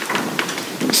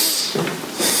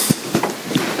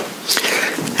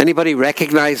Anybody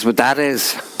recognise what that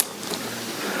is?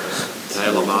 The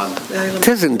Isle of Man. It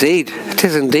is indeed. It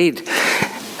is indeed.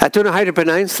 I don't know how to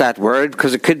pronounce that word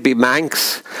because it could be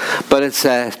Manx, but it's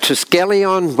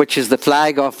Triskelion, which is the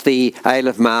flag of the Isle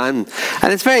of Man.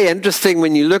 And it's very interesting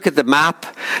when you look at the map,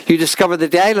 you discover that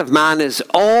the Isle of Man is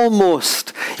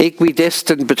almost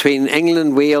equidistant between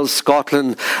England, Wales,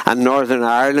 Scotland and Northern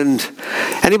Ireland.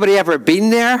 Anybody ever been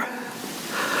there?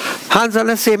 Hands on,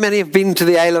 let's say many have been to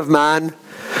the Isle of Man.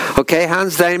 Okay,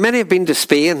 hands down. Many have been to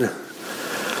Spain.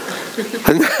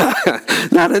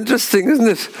 Not interesting, isn't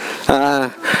it?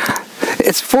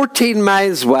 It's 14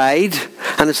 miles wide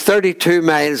and it's 32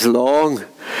 miles long.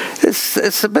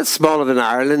 It's a bit smaller than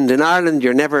Ireland. In Ireland,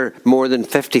 you're never more than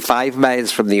 55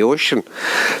 miles from the ocean.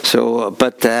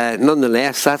 But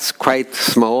nonetheless, that's quite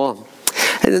small.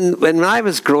 And when I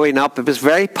was growing up, it was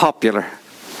very popular.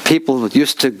 People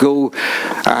used to go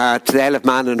to the Isle of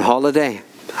Man on holiday.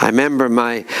 I remember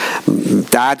my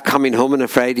dad coming home on a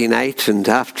Friday night, and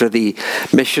after the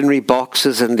missionary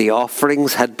boxes and the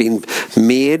offerings had been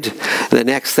made, the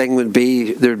next thing would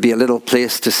be there'd be a little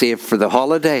place to save for the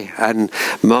holiday, and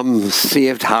Mum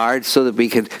saved hard so that we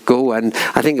could go. And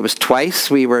I think it was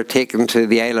twice we were taken to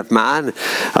the Isle of Man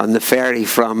on the ferry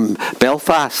from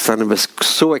Belfast, and it was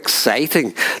so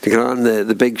exciting to get on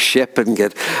the big ship and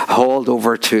get hauled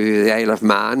over to the Isle of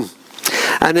Man.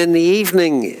 And in the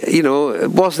evening,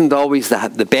 it wasn't always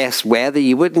the best weather.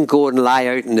 You wouldn't go and lie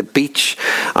out on the beach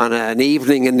on an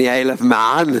evening in the Isle of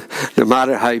Man, no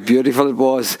matter how beautiful it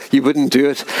was. You wouldn't do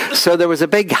it. So there was a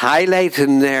big highlight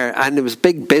in there, and it was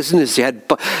big business. You had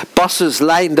buses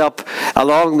lined up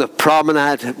along the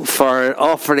promenade for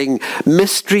offering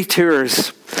mystery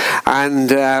tours.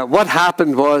 And what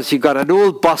happened was you got an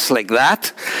old bus like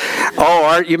that,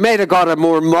 or you might have got a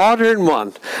more modern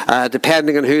one,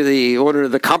 depending on who the owner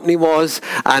of the company was.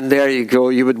 And there you go.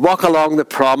 You would walk along the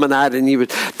promenade and you would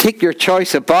take your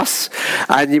choice of bus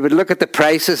and you would look at the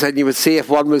prices and you would see if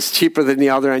one was cheaper than the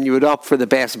other and you would opt for the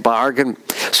best bargain.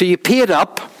 So you paid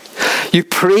up. You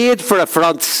prayed for a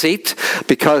front seat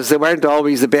because they weren't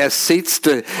always the best seats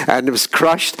and it was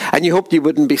crushed, and you hoped you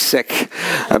wouldn't be sick.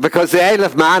 Because the Isle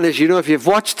of Man, as you know, if you've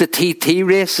watched the TT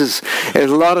races,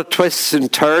 there's a lot of twists and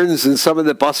turns, and some of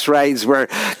the bus rides were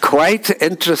quite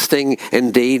interesting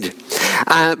indeed.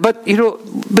 But,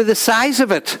 with the size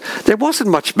of it, there wasn't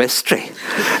much mystery,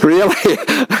 really.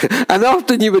 And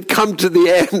often you would come to the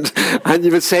end and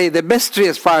you would say, the mystery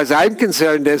as far as I'm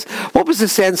concerned is, what was the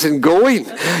sense in going?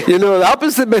 That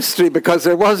was the mystery, because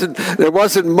there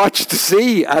wasn't much to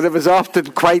see, and it was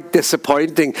often quite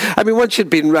disappointing. I mean, once you'd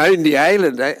been round the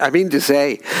island, I mean to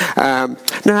say.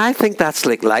 I think that's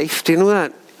like life. Do you know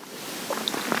that?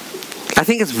 I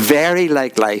think it's very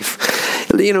like life.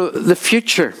 The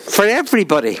future, for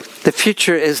everybody, the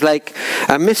future is like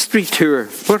a mystery tour.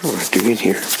 What am I doing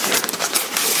here?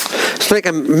 It's like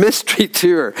a mystery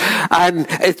tour, and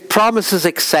it promises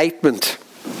excitement.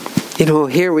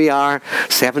 Here we are,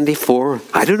 74.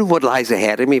 I don't know what lies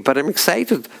ahead of me, but I'm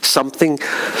excited. Something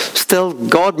still,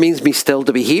 God means me still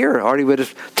to be here, or he would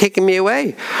have taken me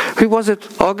away. Who was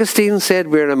it? Augustine said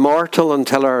we're immortal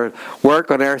until our work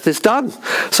on earth is done.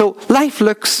 So life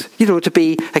looks, to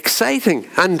be exciting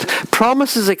and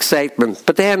promises excitement.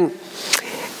 But then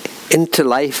into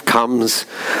life comes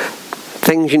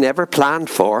things you never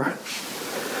planned for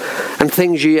and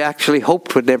things you actually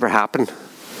hoped would never happen.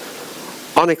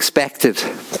 Unexpected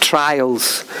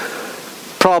trials,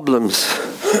 problems,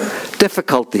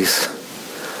 difficulties.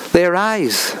 They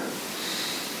arise.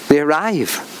 They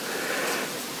arrive.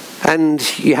 And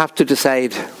you have to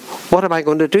decide, what am I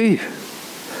going to do?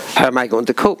 How am I going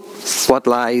to cope? What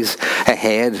lies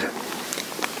ahead?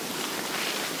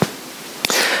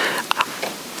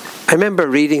 I remember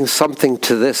reading something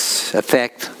to this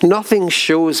effect. Nothing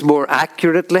shows more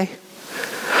accurately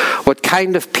what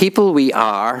kind of people we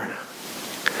are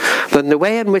than the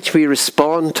way in which we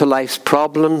respond to life's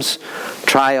problems,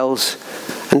 trials,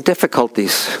 and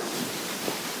difficulties.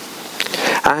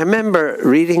 I remember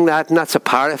reading that, and that's a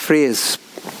paraphrase,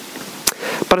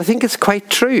 but I think it's quite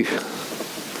true.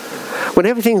 When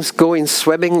everything's going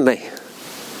swimmingly,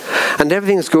 and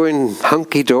everything's going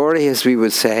hunky-dory, as we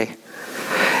would say,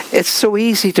 it's so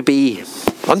easy to be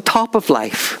on top of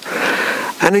life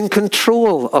and in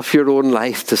control of your own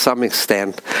life to some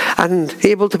extent, and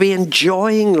able to be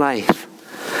enjoying life.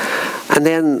 And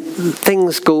then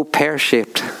things go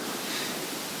pear-shaped,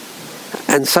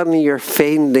 and suddenly you're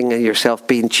finding yourself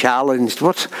being challenged.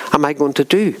 What am I going to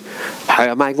do? How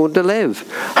am I going to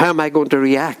live? How am I going to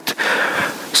react?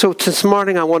 So this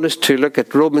morning I want us to look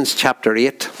at Romans chapter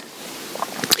 8.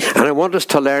 And I want us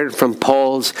to learn from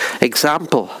Paul's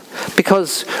example.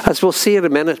 Because, as we'll see in a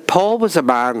minute, Paul was a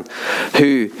man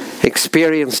who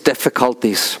experienced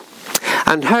difficulties.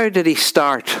 And how did he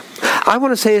start? I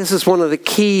want to say this is one of the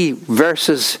key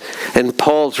verses in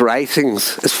Paul's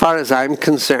writings, as far as I'm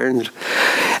concerned.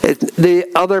 The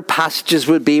other passages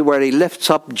would be where he lifts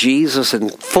up Jesus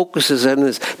and focuses in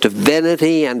his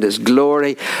divinity and his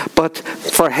glory. But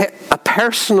for a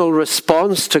personal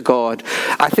response to God,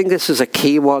 I think this is a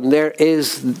key one. There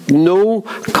is no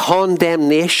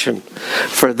condemnation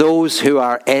for those who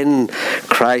are in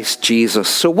Christ Jesus.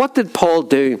 So what did Paul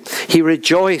do? He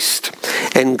rejoiced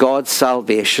in God's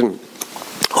salvation.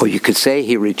 Or you could say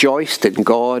he rejoiced in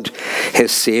God,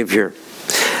 his Saviour.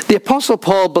 The Apostle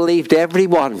Paul believed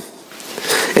everyone,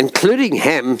 including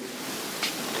him,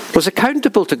 was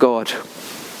accountable to God.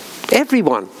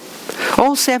 Everyone.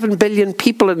 All 7 billion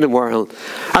people in the world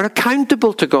are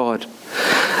accountable to God.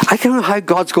 I don't know how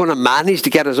God's going to manage to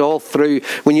get us all through.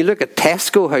 When you look at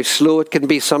Tesco, how slow it can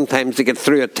be sometimes to get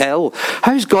through a till.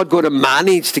 How's God going to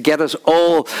manage to get us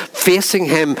all facing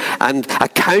him and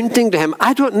accounting to him?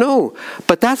 I don't know.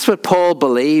 But that's what Paul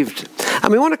believed.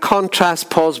 And we want to contrast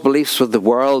Paul's beliefs with the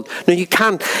world. Now,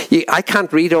 I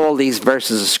can't read all these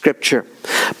verses of Scripture.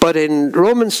 But in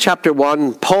Romans chapter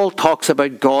 1, Paul talks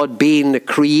about God being the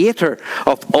creator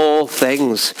of all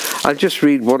things. I'll just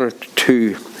read one or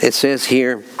two. It says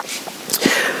here,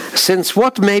 since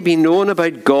what may be known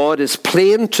about God is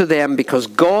plain to them because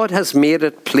God has made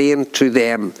it plain to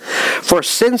them. For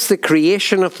since the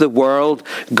creation of the world,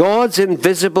 God's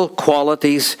invisible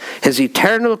qualities, his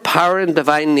eternal power and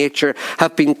divine nature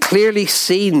have been clearly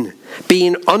seen,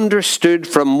 being understood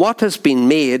from what has been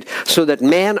made, so that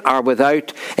men are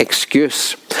without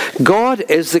excuse. God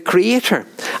is the creator,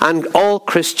 and all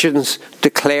Christians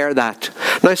declare that.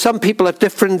 Now, some people have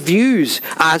different views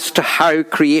as to how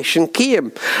creation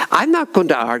came. I'm not going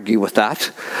to argue with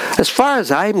that. As far as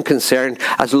I'm concerned,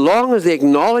 as long as the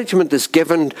acknowledgement is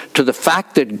given to the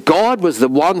fact that God was the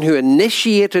one who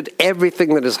initiated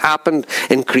everything that has happened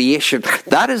in creation,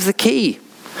 that is the key.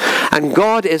 And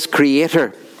God is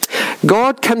creator.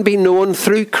 God can be known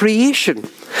through creation.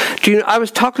 I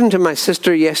was talking to my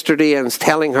sister yesterday and was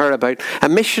telling her about a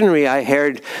missionary I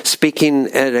heard speaking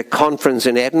at a conference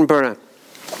in Edinburgh.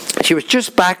 She was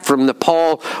just back from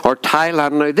Nepal or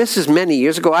Thailand. Now, this is many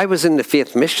years ago. I was in the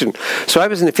Faith Mission. So I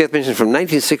was in the Faith Mission from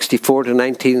 1964 to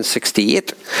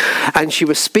 1968. And she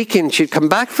was speaking. She'd come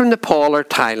back from Nepal or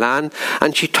Thailand,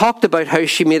 and she talked about how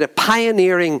she made a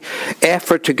pioneering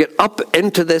effort to get up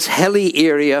into this hilly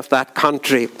area of that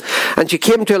country. And she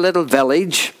came to a little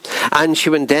village, and she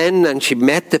went in and she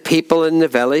met the people in the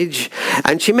village.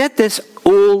 And she met this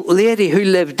old lady who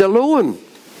lived alone.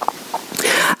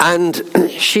 And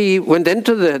she went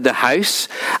into the house,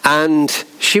 and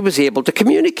she was able to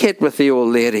communicate with the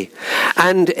old lady.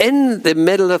 And in the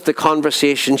middle of the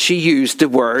conversation, she used the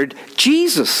word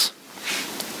Jesus.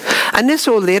 And this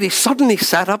old lady suddenly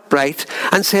sat upright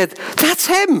and said, "That's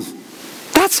him.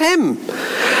 That's him."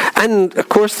 And of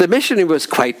course the missionary was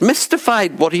quite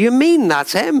mystified. "What do you mean,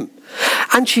 that's him?"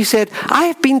 And she said,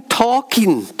 "I've been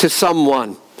talking to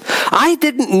someone. I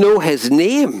didn't know his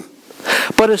name.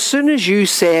 But as soon as you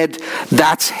said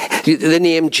that's the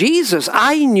name Jesus,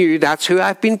 I knew that's who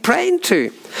I've been praying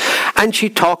to." And she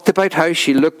talked about how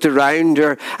she looked around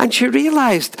her and she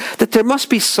realized that there must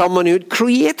be someone who had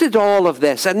created all of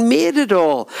this and made it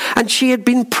all. And she had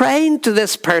been praying to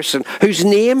this person whose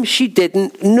name she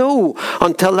didn't know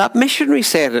until that missionary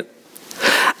said it.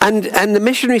 And the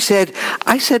missionary said,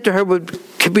 I said to her, "Well,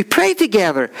 could we pray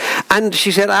together?" And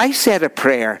she said, "I said a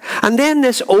prayer." And then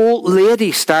this old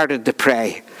lady started to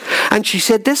pray. And she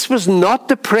said this was not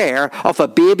the prayer of a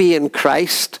baby in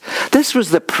Christ. This was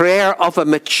the prayer of a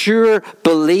mature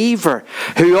believer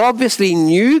who obviously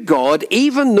knew God,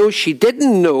 even though she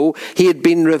didn't know he had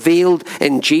been revealed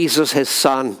in Jesus, his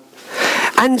son.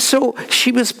 And so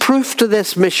she was proof to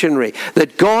this missionary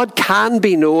that God can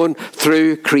be known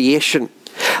through creation.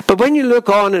 But when you look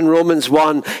on in Romans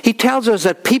 1, he tells us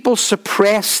that people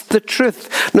suppress the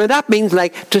truth. Now that means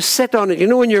like to sit on it. You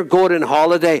know when you're going on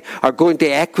holiday or going to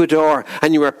Ecuador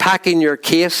and you were packing your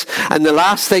case and the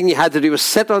last thing you had to do was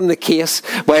sit on the case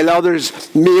while others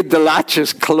made the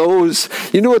latches close.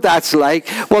 You know what that's like?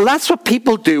 Well, that's what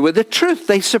people do with the truth.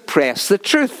 They suppress the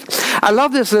truth. I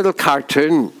love this little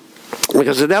cartoon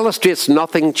because it illustrates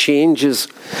nothing changes.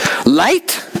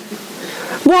 Light?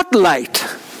 What light?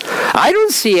 I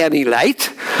don't see any light.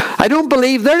 I don't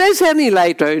believe there is any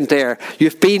light out there.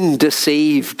 You've been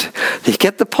deceived. You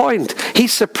get the point?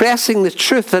 He's suppressing the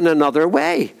truth in another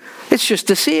way. It's just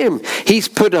the same. He's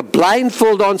put a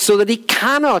blindfold on so that he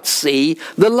cannot see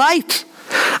the light.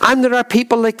 And there are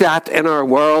people like that in our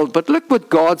world. But look what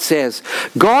God says.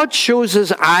 God shows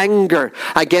his anger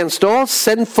against all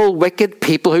sinful, wicked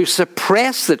people who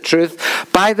suppress the truth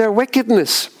by their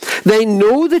wickedness. They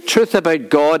know the truth about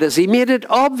God as he made it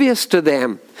obvious to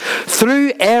them.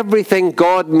 Through everything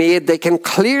God made, they can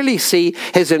clearly see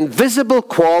his invisible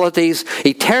qualities,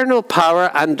 eternal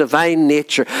power, and divine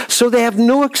nature. So they have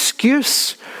no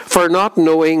excuse for not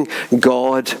knowing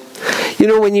God. You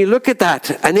know, when you look at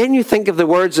that, and then you think of the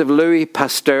words of Louis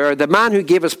Pasteur, the man who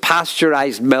gave us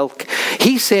pasteurized milk,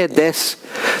 he said this: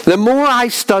 the more I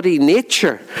study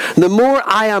nature, the more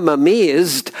I am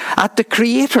amazed at the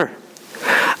Creator.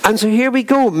 And so here we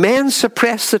go. Men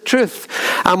suppress the truth.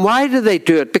 And why do they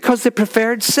do it? Because they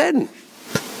preferred sin.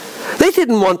 They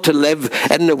didn't want to live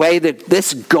in the way that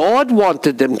this God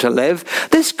wanted them to live.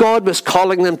 This God was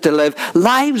calling them to live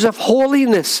lives of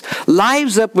holiness,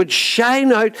 lives that would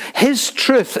shine out his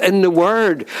truth in the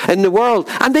world.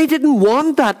 And they didn't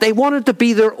want that. They wanted to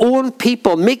be their own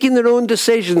people, making their own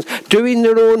decisions, doing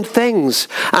their own things.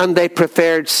 And they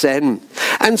preferred sin.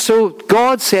 And so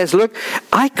God says, look,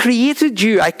 I created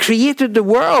you. I created the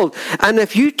world. And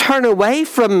if you turn away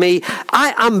from me,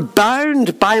 I am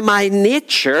bound by my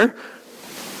nature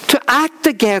to act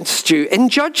against you in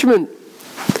judgment.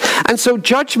 And so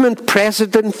judgment,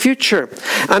 present and future.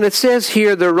 And it says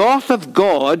here, the wrath of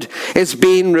God is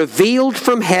being revealed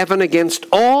from heaven against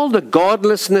all the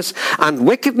godlessness and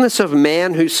wickedness of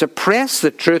men who suppress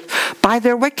the truth by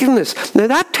their wickedness. Now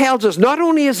that tells us not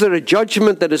only is there a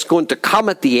judgment that is going to come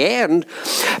at the end,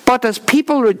 but as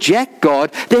people reject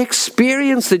God, they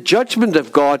experience the judgment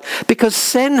of God because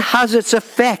sin has its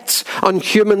effects on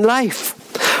human life.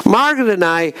 Margaret and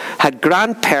I had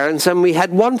grandparents, and we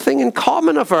had one thing in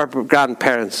common of our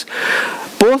grandparents.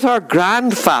 Both our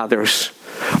grandfathers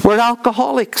were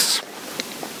alcoholics.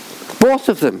 Both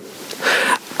of them.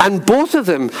 And both of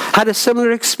them had a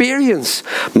similar experience.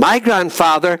 My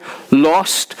grandfather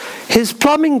lost his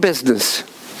plumbing business.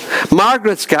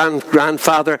 Margaret's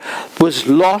grandfather was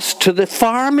lost to the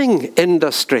farming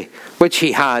industry, which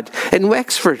he had in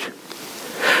Wexford.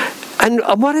 And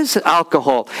what is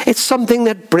alcohol? It's something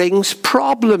that brings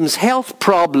problems, health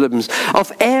problems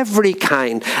of every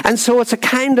kind. And so it's a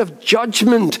kind of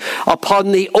judgment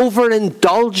upon the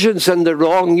overindulgence and the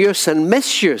wrong use and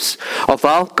misuse of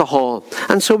alcohol.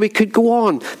 And so we could go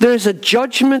on. There is a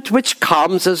judgment which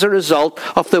comes as a result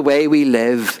of the way we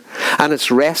live. And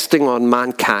it's resting on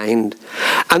mankind.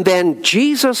 And then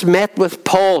Jesus met with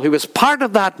Paul, who was part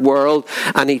of that world,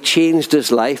 and he changed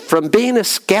his life. From being a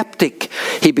skeptic,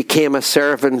 he became a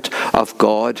servant of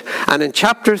God. And in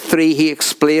chapter 3, he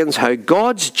explains how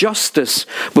God's justice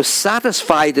was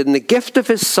satisfied in the gift of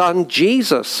his Son,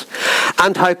 Jesus,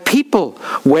 and how people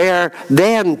were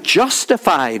then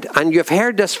justified. And you've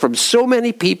heard this from so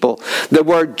many people. The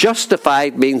word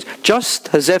justified means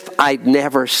just as if I'd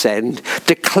never sinned.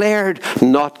 Declared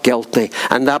not guilty.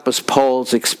 And that was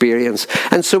Paul's experience.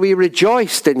 And so he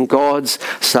rejoiced in God's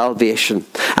salvation.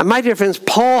 And my dear friends,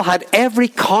 Paul had every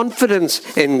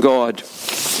confidence in God.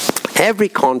 Every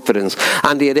confidence.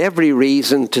 And he had every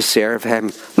reason to serve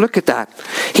him. Look at that.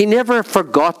 He never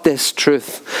forgot this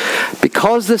truth.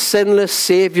 Because the sinless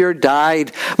Savior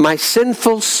died, my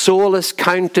sinful soul is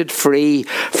counted free.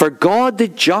 For God the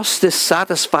just is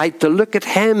satisfied to look at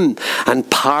him and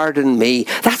pardon me.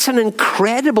 That's an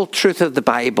incredible truth of the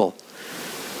Bible.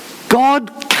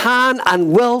 God can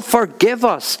and will forgive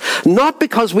us, not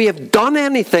because we have done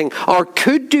anything or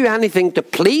could do anything to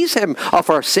please him of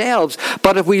ourselves,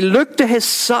 but if we look to his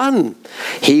Son,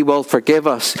 he will forgive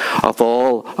us of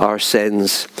all our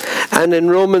sins. And in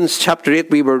Romans chapter 8,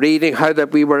 we were reading how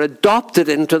that we were adopted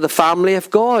into the family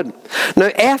of God.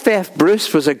 Now, F.F.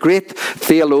 Bruce was a great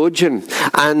theologian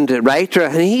and writer,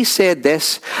 and he said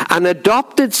this: an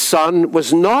adopted son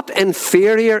was not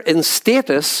inferior in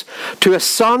status to a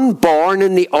son born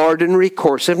in the ordinary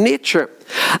course of nature,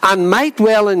 and might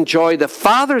well enjoy the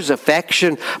father's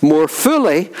affection more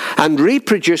fully and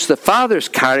reproduce the father's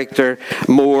character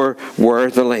more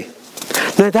worthily.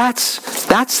 Now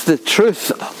that's the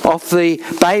truth of the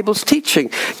Bible's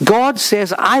teaching. God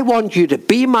says, I want you to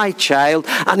be my child,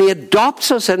 and he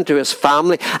adopts us into his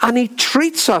family, and he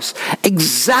treats us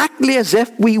exactly as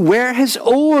if we were his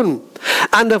own.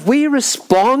 And if we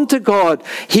respond to God,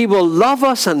 he will love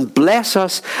us and bless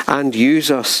us and use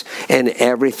us in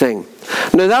everything.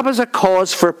 Now that was a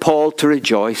cause for Paul to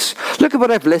rejoice. Look at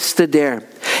what I've listed there.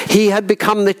 He had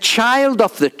become the child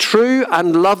of the true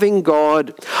and loving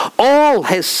God. all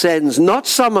his sins, not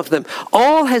some of them,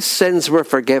 all his sins were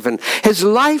forgiven. His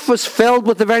life was filled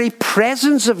with the very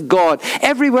presence of God.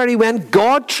 Everywhere he went,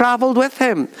 God traveled with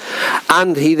him.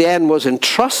 And he then was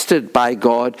entrusted by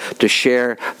God to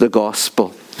share the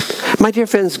gospel. My dear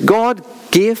friends, God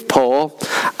gave Paul,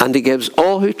 and he gives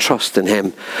all who trust in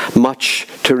him much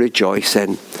to rejoice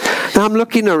in. Now I'm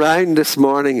looking around this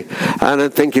morning and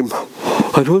I'm thinking,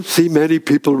 I don't see many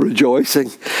people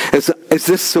rejoicing. Is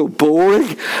this so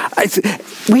boring?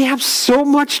 We have so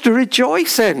much to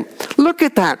rejoice in. Look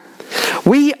at that.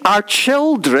 We are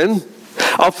children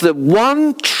of the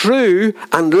one true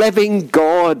and living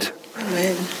God.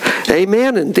 Amen.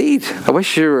 Amen, indeed. I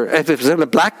wish if it was in a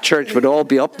black church, we'd all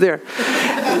be up there.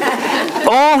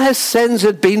 All his sins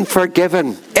had been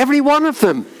forgiven. Every one of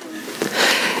them.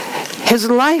 His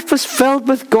life was filled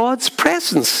with God's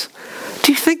presence.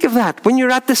 Do you think of that? When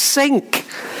you're at the sink,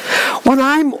 when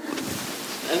I'm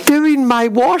doing my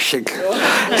washing,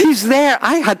 he's there.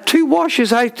 I had 2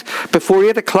 washes out before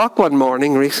 8 o'clock one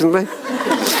morning recently.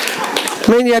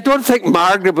 I mean, I don't think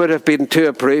Margaret would have been too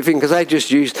approving, because I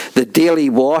just used the daily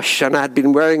wash and I'd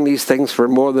been wearing these things for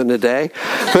more than a day.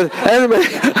 But anyway,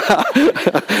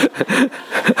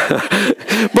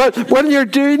 but when you're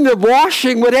doing the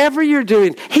washing, whatever you're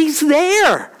doing, he's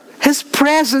there. His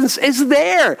presence is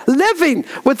there, living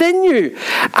within you.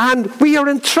 And we are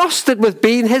entrusted with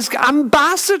being his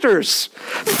ambassadors.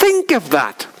 Think of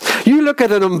that. You look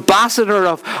at an ambassador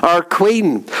of our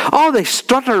Queen. Oh, they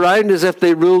strut around as if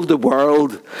they ruled the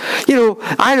world. You know,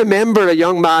 I remember a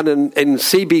young man in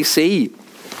CBC.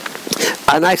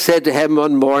 And I said to him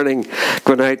one morning,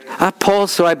 going out, Paul,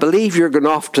 so I believe you're going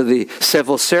off to the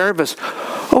civil service.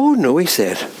 Oh, no, he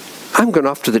said. I'm going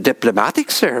off to the diplomatic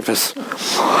service.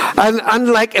 And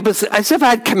like, it was as if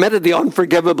I'd committed the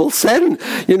unforgivable sin,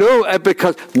 you know,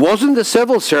 because it wasn't the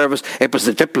civil service, it was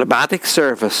the diplomatic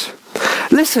service.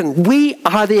 Listen, we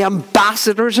are the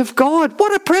ambassadors of God.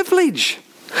 What a privilege.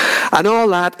 And all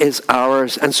that is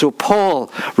ours. And so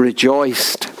Paul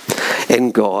rejoiced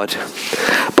in God.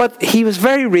 But he was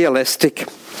very realistic,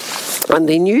 and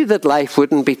he knew that life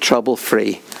wouldn't be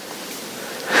trouble-free.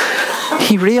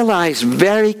 He realized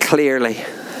very clearly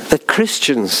that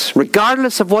Christians,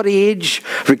 regardless of what age,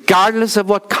 regardless of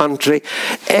what country,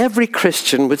 every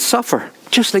Christian would suffer,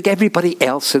 just like everybody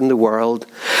else in the world.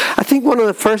 I think one of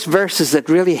the first verses that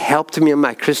really helped me in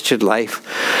my Christian life,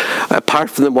 apart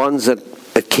from the ones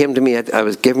that came to me, I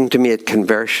was given to me at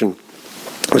conversion,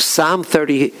 was Psalm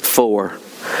 34.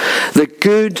 The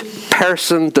good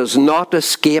person does not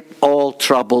escape all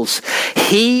troubles.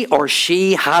 He or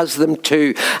she has them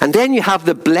too. And then you have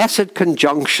the blessed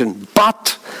conjunction,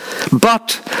 but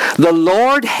the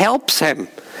Lord helps him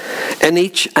in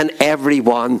each and every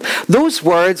one. Those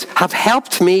words have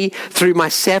helped me through my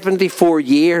 74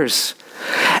 years.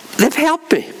 They've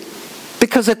helped me.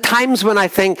 Because at times when I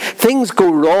think things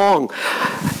go wrong,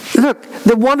 look,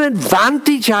 the one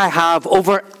advantage I have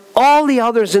over all the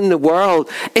others in the world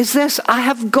is this: I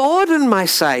have God on my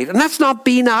side. And that's not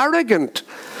being arrogant.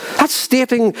 That's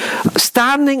standing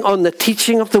on the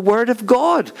teaching of the Word of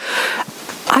God.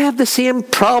 I have the same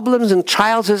problems and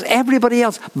trials as everybody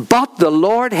else, but the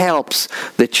Lord helps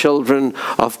the children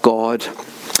of God.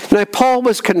 Now, Paul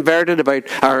was converted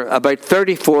about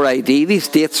 34 AD. These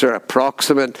dates are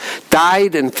approximate.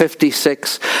 Died in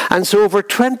 56. And so over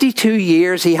 22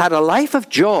 years, he had a life of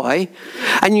joy.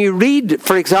 And you read,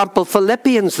 for example,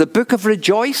 Philippians, the book of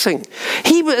rejoicing.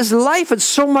 His life had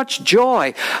so much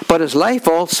joy, but his life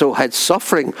also had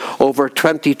suffering over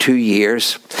 22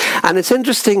 years. And it's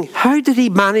interesting, how did he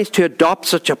manage to adopt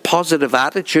such a positive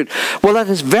attitude? Well, at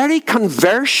his very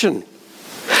conversion,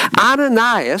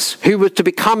 Ananias, who was to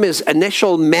become his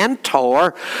initial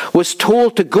mentor, was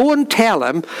told to go and tell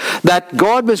him that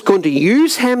God was going to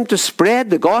use him to spread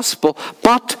the gospel,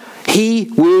 but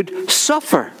he would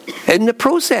suffer in the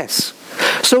process.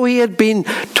 So he had been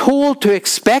told to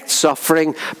expect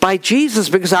suffering by Jesus,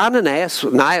 because Ananias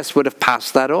would have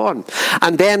passed that on.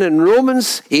 And then in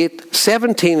Romans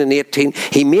 8:17 and 18,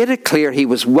 he made it clear he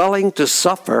was willing to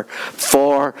suffer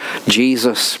for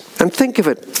Jesus. And think of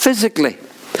it, physically.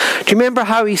 Do you remember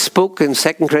how he spoke in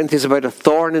 2 Corinthians about a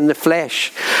thorn in the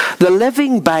flesh? The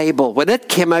Living Bible, when it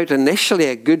came out initially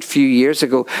a good few years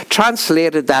ago,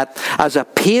 translated that as a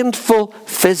painful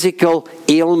physical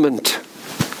ailment.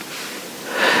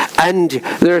 And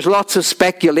there's lots of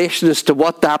speculation as to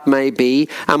what that may be.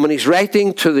 And when he's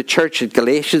writing to the church at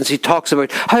Galatians, he talks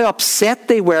about how upset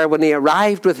they were when he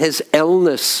arrived with his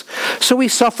illness. So he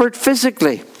suffered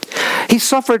physically. He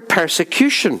suffered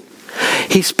persecution.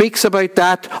 He speaks about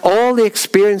that, all the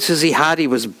experiences he had. He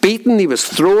was beaten, he was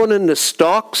thrown in the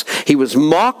stocks, he was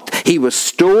mocked, he was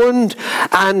stoned.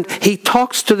 And he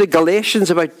talks to the Galatians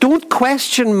about, don't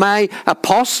question my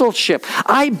apostleship.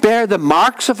 I bear the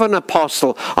marks of an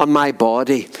apostle on my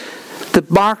body, the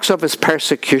marks of his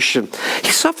persecution.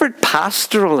 He suffered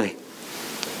pastorally,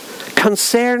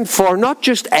 concern for not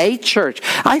just a church.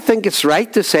 I think it's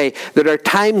right to say there are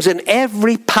times in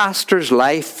every pastor's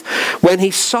life when he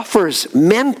suffers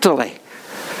mentally,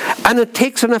 and it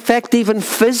takes an effect even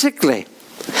physically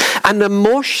and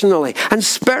emotionally and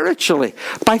spiritually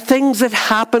by things that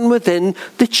happen within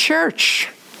the church.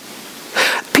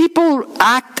 People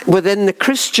act within the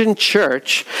Christian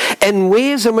church in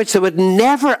ways in which they would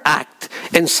never act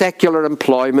in secular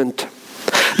employment.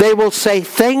 They will say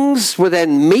things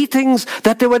within meetings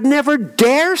that they would never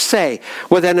dare say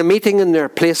within a meeting in their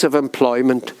place of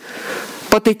employment.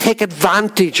 But they take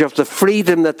advantage of the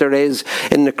freedom that there is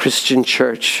in the Christian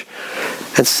church.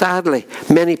 And sadly,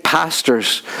 many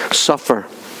pastors suffer.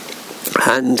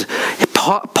 And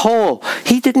Paul,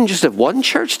 he didn't just have one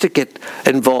church to get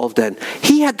involved in.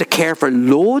 He had to care for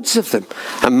loads of them.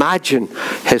 Imagine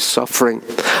his suffering.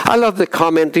 I love the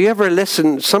comment. Do you ever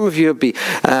listen? Some of you will be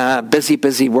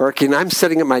busy working. I'm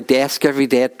sitting at my desk every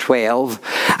day at 12.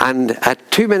 And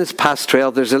at 2 minutes past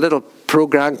 12, there's a little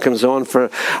program comes on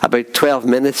for about 12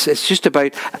 minutes. It's just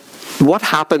about what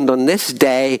happened on this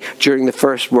day during the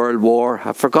First World War.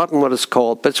 I've forgotten what it's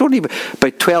called, but it's only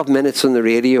about 12 minutes on the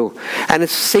radio. And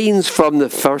it's scenes from the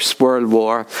First World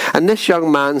War. And this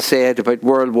young man said about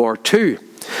World War II,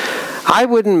 I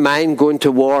wouldn't mind going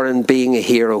to war and being a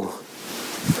hero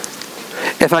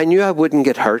if I knew I wouldn't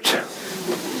get hurt.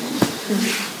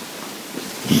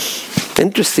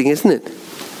 Interesting, isn't it?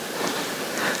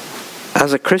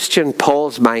 As a Christian,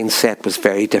 Paul's mindset was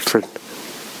very different.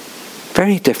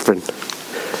 Very different.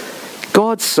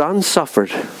 God's Son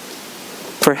suffered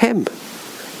for him.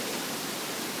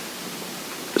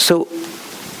 So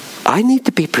I need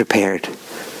to be prepared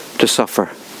to suffer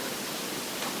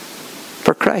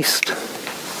for Christ.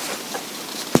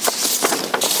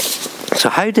 So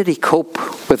how did he cope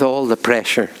with all the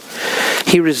pressure?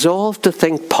 He resolved to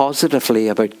think positively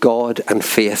about God and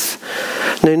faith.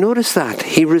 Now notice that.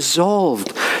 He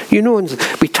resolved. You know,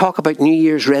 we talk about New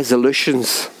Year's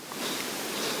resolutions.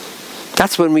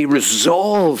 That's when we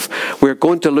resolve we're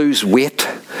going to lose weight.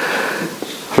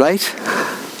 Right?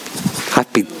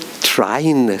 I've been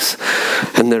trying this.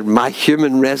 And my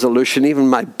human resolution, even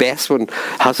my best one,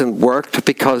 hasn't worked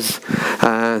because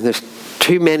there's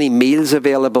too many meals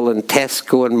available in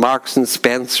Tesco and Marks and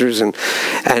Spencer's.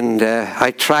 And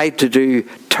I tried to do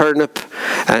turnip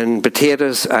and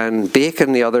potatoes and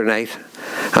bacon the other night.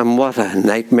 And what a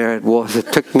nightmare it was.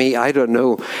 It took me, I don't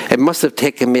know, it must have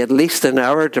taken me at least an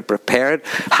hour to prepare it,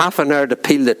 half an hour to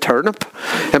peel the turnip.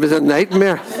 It was a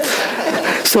nightmare.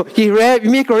 So you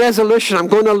make a resolution, I'm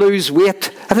going to lose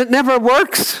weight, and it never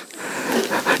works.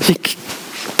 You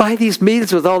buy these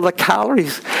meals with all the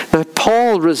calories. Now,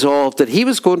 Paul resolved that he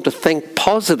was going to think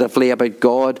positively about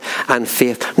God and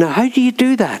faith. Now, how do you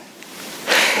do that?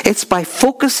 It's by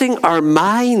focusing our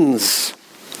minds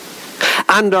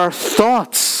and our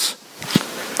thoughts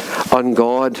on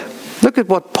God. Look at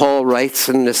what Paul writes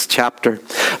in this chapter.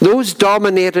 Those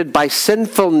dominated by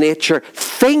sinful nature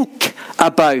think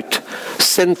about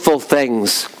sinful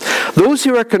things. Those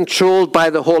who are controlled by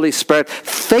the Holy Spirit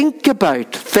think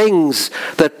about things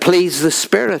that please the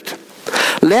Spirit.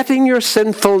 Letting your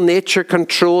sinful nature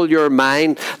control your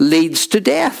mind leads to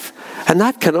death. And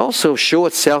that can also show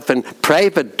itself in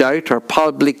private doubt or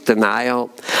public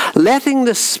denial. Letting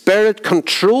the Spirit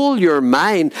control your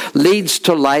mind leads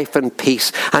to life and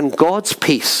peace. And God's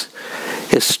peace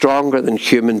is stronger than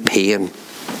human pain.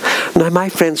 Now, my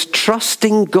friends,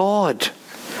 trusting God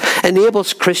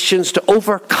enables Christians to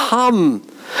overcome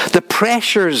the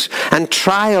pressures and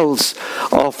trials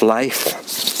of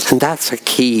life. And that's a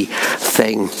key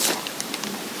thing.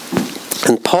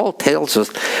 And Paul tells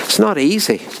us it's not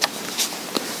easy.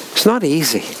 It's not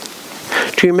easy.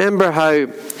 Do you remember how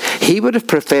he would have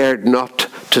preferred not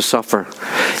to suffer?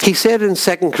 He said in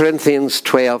 2 Corinthians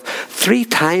 12, 3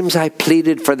 times I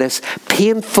pleaded for this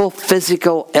painful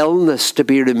physical illness to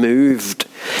be removed.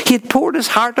 He had poured his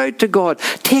heart out to God.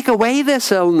 Take away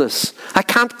this illness. I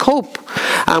can't cope.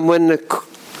 And when the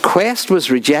quest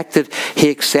was rejected, he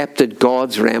accepted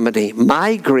God's remedy.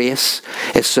 My grace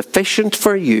is sufficient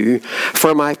for you,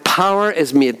 for my power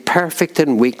is made perfect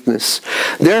in weakness.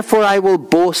 Therefore I will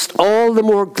boast all the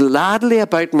more gladly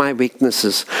about my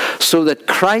weaknesses, so that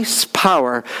Christ's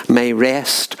power may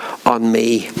rest on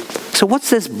me. So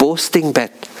what's this boasting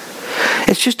bit?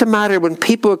 It's just a matter when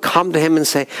people would come to him and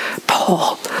say,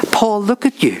 Paul, look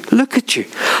at you. Look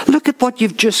at what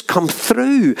you've just come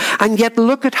through. And yet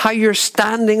look at how you're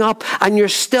standing up and you're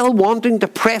still wanting to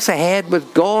press ahead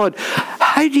with God.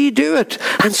 How do you do it?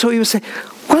 And so he would say,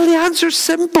 well, the answer's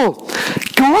simple.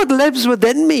 God lives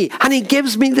within me and he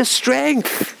gives me the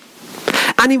strength.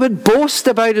 And he would boast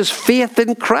about his faith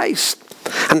in Christ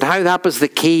and how that was the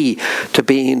key to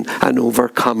being an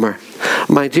overcomer.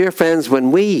 My dear friends,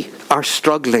 when we are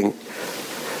struggling,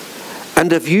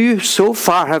 and if you so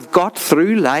far have got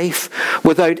through life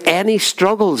without any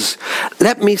struggles,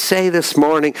 let me say this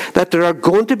morning that there are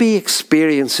going to be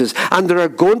experiences and there are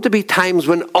going to be times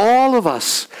when all of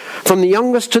us, from the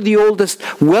youngest to the oldest,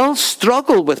 will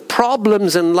struggle with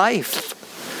problems in life.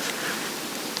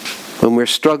 When we're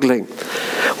struggling,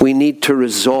 we need to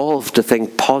resolve to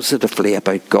think positively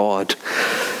about God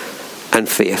and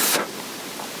faith.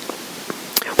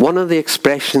 One of the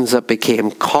expressions that became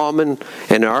common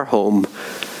in our home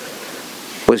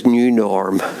was new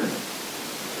norm.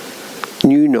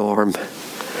 New norm.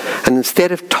 And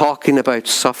instead of talking about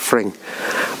suffering,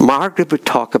 Margaret would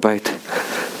talk about,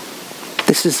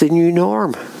 this is the new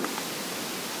norm.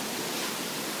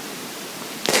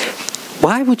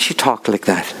 Why would she talk like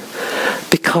that?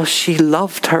 Because she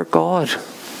loved her God.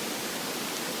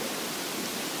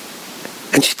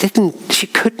 And she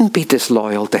couldn't be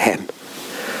disloyal to him.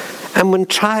 And when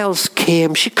trials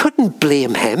came, she couldn't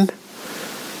blame him.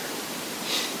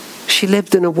 She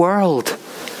lived in a world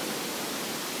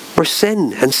where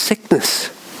sin and sickness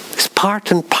is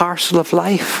part and parcel of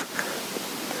life.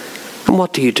 And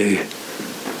what do?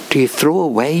 Do you throw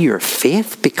away your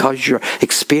faith because you're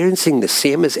experiencing the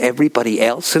same as everybody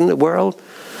else in the world?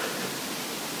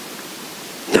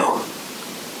 No.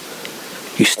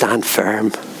 You stand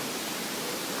firm.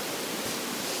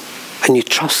 And you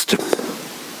trust him.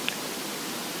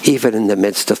 Even in the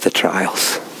midst of the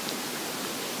trials.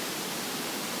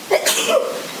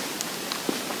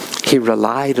 He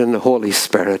relied on the Holy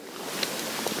Spirit.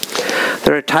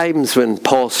 There are times when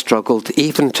Paul struggled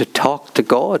even to talk to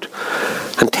God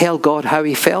and tell God how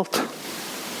he felt.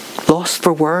 Lost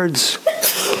for words.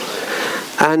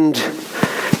 And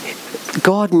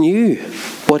God knew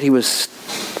what he was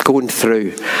going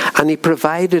through, and he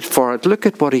provided for it. Look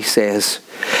at what he says.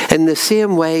 In the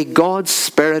same way, God's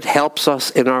Spirit helps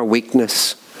us in our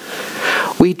weakness.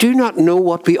 We do not know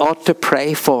what we ought to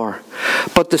pray for,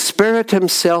 but the Spirit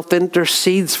himself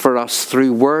intercedes for us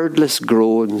through wordless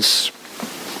groans.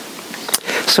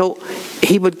 So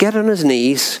he would get on his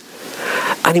knees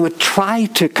and he would try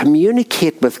to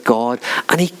communicate with God,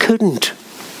 and he couldn't.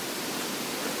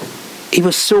 He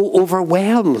was so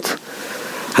overwhelmed.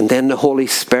 And then the Holy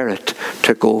Spirit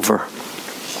took over.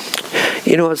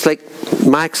 You know, it's like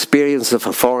my experience of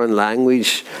a foreign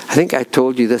language. I think I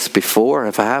told you this before.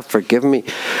 If I have, forgive me.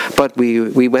 But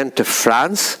we went to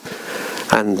France.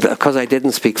 And because I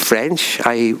didn't speak French,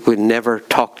 I would never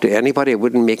talk to anybody. I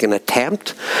wouldn't make an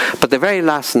attempt. But the very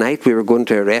last night we were going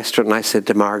to a restaurant, and I said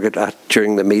to Margaret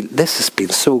during the meal, this has been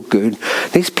so good.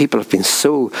 These people have been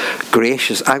so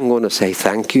gracious. I'm going to say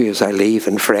thank you as I leave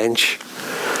in French.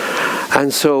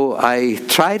 And so I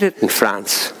tried it in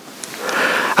France.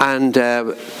 And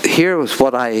here was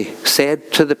what I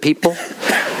said to the people.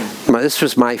 This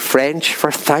was my French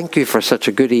for thank you for such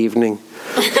a good evening.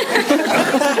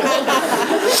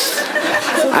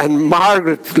 And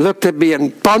Margaret looked at me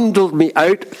and bundled me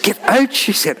out. Get out,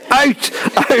 she said. Out.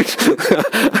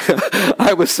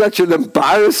 I was such an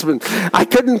embarrassment. I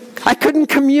couldn't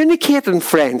communicate in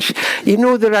French. You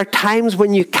know, there are times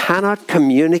when you cannot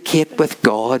communicate with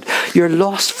God. You're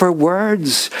lost for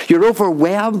words. You're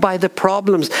overwhelmed by the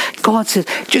problems. God says,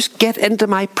 just get into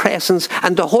my presence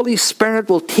and the Holy Spirit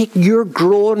will take your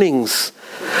groanings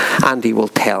and he will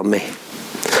tell me.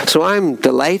 So I'm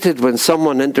delighted when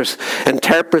someone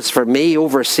interprets for me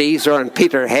overseas or in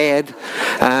Peterhead.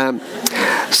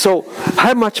 So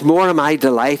how much more am I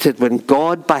delighted when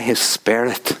God by his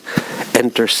Spirit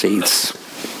intercedes.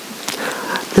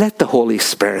 Let the Holy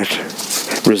Spirit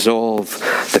resolve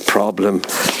the problem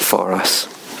for us.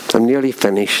 I'm nearly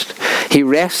finished. He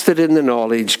rested in the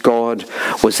knowledge God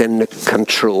was in the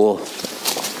control.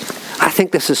 I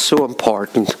think this is so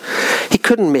important. He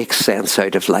couldn't make sense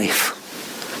out of life.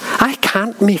 I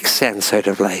can't make sense out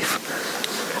of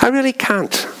life. I really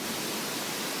can't.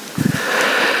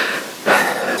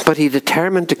 But he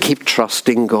determined to keep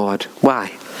trusting God.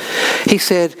 Why? He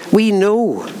said, we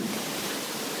know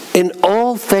in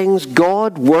all things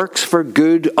God works for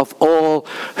good of all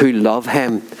who love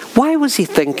him. Why was he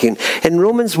thinking? In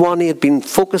Romans 1 he had been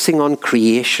focusing on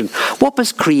creation. What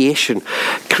was creation?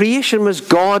 Creation was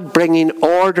God bringing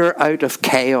order out of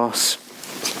chaos.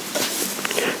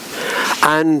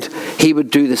 and he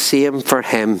would do the same for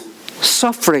him.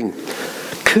 Suffering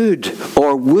could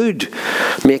or would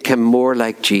make him more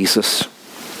like Jesus.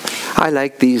 I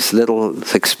like these little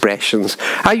expressions.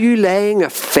 Are you laying a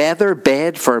feather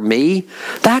bed for me?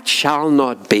 That shall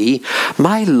not be.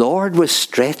 My Lord was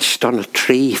stretched on a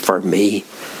tree for me.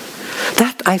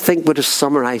 That, I think, would have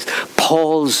summarized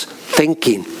Paul's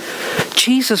thinking.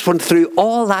 Jesus went through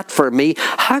all that for me.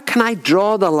 How can I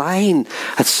draw the line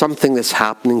at something that's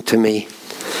happening to me?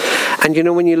 And you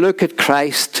know, when you look at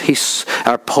Christ,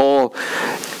 Paul,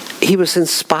 he was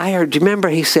inspired. Do you remember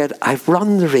he said, I've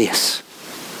run the race.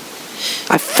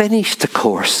 I've finished the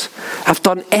course. I've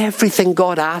done everything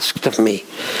God asked of me.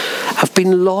 I've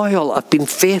been loyal. I've been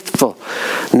faithful.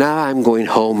 Now I'm going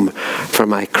home for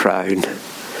my crown.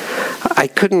 I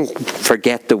couldn't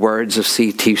forget the words of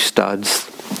C.T. Studd,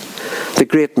 the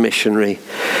great missionary.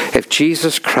 If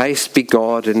Jesus Christ be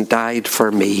God and died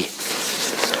for me,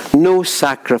 no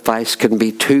sacrifice can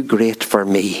be too great for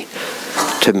me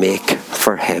to make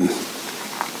for him.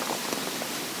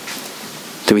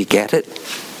 Do we get it?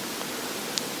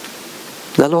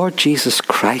 The Lord Jesus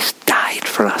Christ died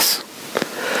for us.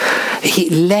 He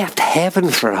left heaven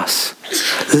for us,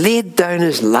 laid down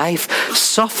his life,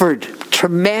 suffered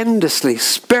tremendously,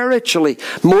 spiritually,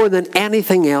 more than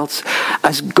anything else,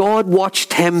 as God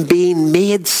watched him being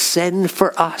made sin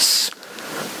for us.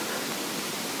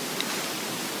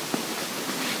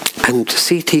 And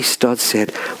C.T. Studd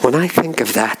said, when I think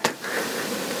of that,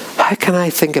 how can I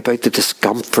think about the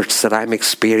discomforts that I'm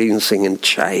experiencing in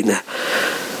China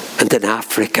and in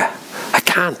Africa? I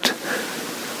can't.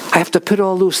 I have to put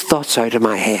all those thoughts out of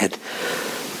my head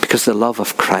because the love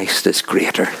of Christ is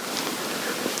greater.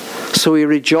 So he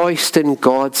rejoiced in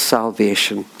God's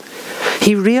salvation.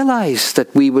 He realized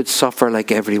that we would suffer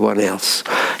like everyone else.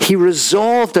 He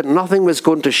resolved that nothing was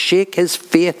going to shake his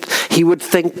faith. He would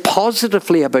think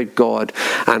positively about God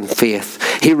and faith.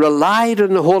 He relied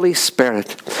on the Holy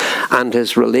Spirit, and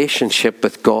his relationship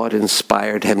with God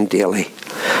inspired him daily.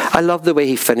 I love the way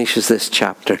he finishes this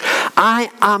chapter.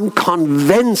 I am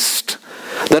convinced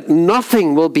that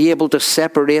nothing will be able to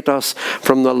separate us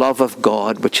from the love of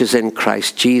God which is in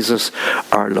Christ Jesus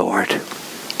our Lord.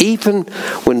 Even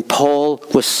when Paul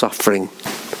was suffering,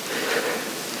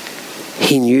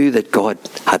 he knew that God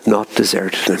had not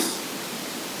deserted him.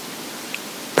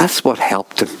 That's what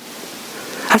helped him.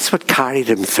 That's what carried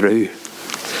him through.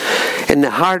 In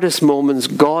the hardest moments,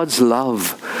 God's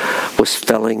love was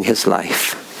filling his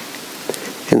life.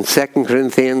 In 2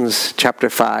 Corinthians chapter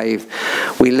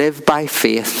 5, we live by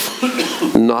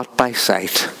faith, not by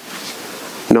sight,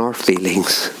 nor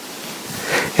feelings.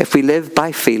 If we live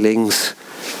by feelings,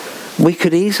 we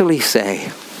could easily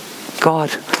say, God,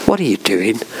 what are you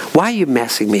doing? Why are you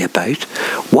messing me about?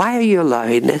 Why are you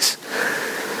allowing this?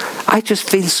 I just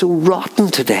feel so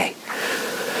rotten today.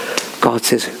 God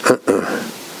says,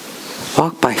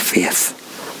 walk by faith.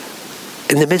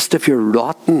 In the midst of your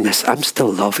rottenness, I'm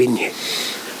still loving you.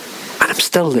 And I'm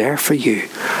still there for you.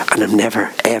 And I'm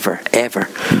never, ever, ever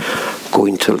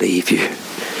going to leave you.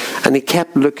 And he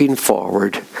kept looking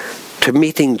forward to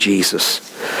meeting Jesus.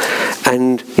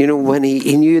 And, you know, when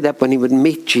he knew that when he would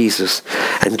meet Jesus,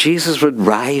 and Jesus would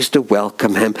rise to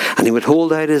welcome him, and he would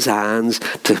hold out his hands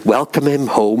to welcome him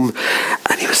home,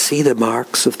 and he would see the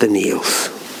marks of the nails.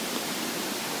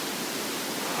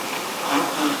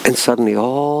 And suddenly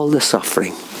all the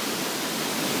suffering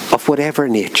of whatever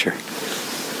nature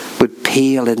would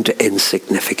pale into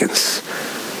insignificance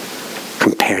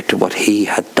compared to what he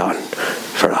had done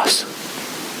for us.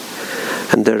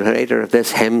 And the writer of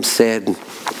this hymn said,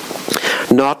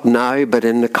 not now, but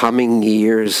in the coming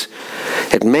years,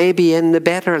 it may be in the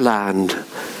better land,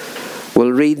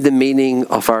 we'll read the meaning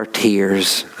of our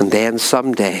tears, and then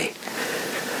someday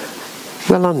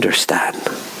we'll understand.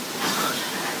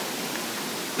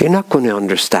 We're not going to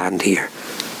understand here,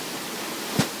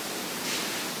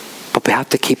 but we have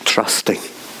to keep trusting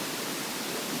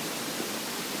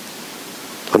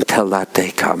until that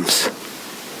day comes.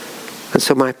 And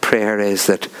so my prayer is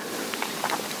that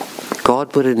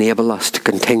God would enable us to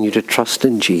continue to trust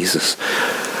in Jesus,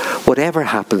 whatever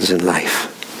happens in life,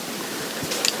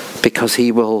 because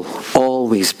he will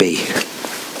always be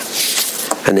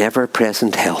an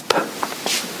ever-present help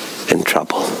in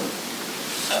trouble.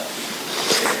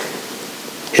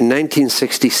 In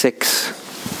 1966,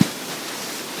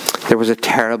 there was a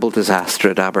terrible disaster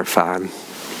at Aberfan.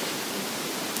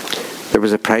 There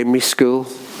was a primary school.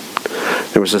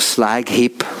 There was a slag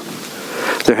heap.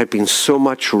 There had been so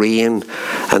much rain,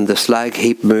 and the slag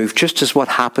heap moved, just as what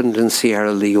happened in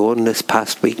Sierra Leone this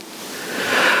past week.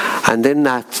 And in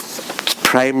that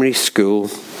primary school,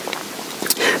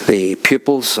 The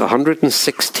pupils,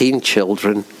 116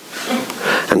 children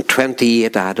and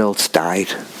 28 adults died.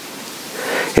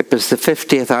 It was the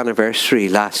 50th anniversary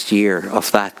last year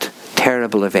of that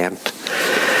terrible event.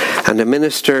 And a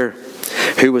minister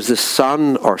who was the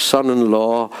son or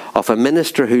son-in-law of a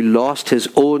minister who lost his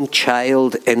own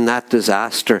child in that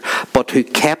disaster, but who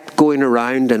kept going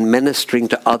around and ministering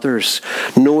to others,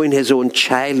 knowing his own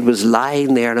child was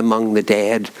lying there among the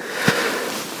dead.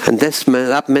 And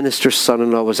that minister's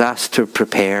son-in-law was asked to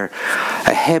prepare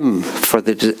a hymn for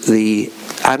the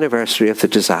anniversary of the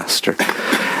disaster.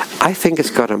 I think it's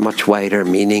got a much wider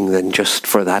meaning than just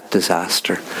for that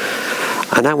disaster.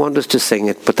 And I want us to sing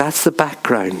it, but that's the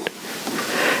background.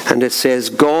 And it says,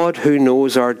 God who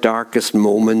knows our darkest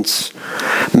moments,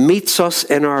 meets us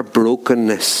in our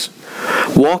brokenness,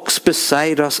 walks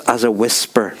beside us as a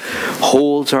whisper,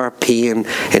 holds our pain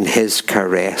in his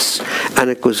caress. And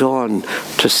it goes on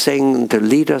to sing, to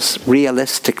lead us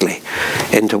realistically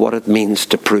into what it means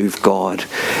to prove God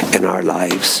in our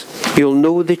lives. You'll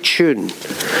know the tune.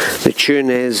 The tune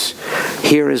is,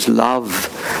 here is love,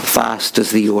 vast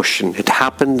as the ocean. It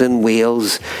happened in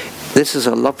Wales. This is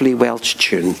a lovely Welsh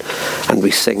tune, and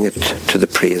we sing it to the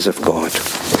praise of God.